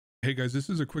Hey guys, this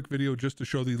is a quick video just to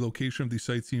show the location of the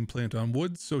Sightseeing plant on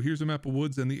woods. So here's a map of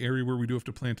woods, and the area where we do have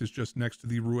to plant is just next to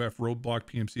the RUF roadblock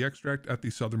PMC extract at the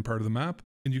southern part of the map.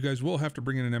 And you guys will have to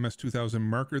bring in an MS-2000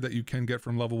 marker that you can get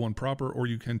from level 1 proper, or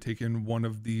you can take in one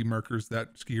of the markers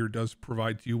that Skier does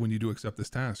provide to you when you do accept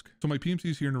this task. So my PMC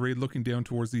is here in a raid looking down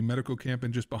towards the medical camp,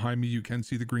 and just behind me you can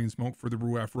see the green smoke for the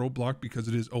RUF roadblock because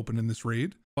it is open in this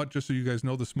raid. But just so you guys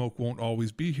know, the smoke won't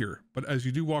always be here. But as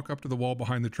you do walk up to the wall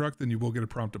behind the truck, then you will get a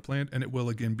prompt to plant, and it will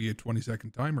again be a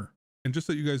 20-second timer. And just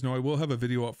so you guys know, I will have a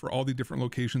video up for all the different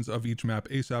locations of each map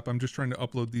ASAP. I'm just trying to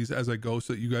upload these as I go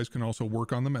so that you guys can also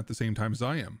work on them at the same time as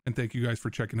I am. And thank you guys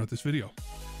for checking out this video.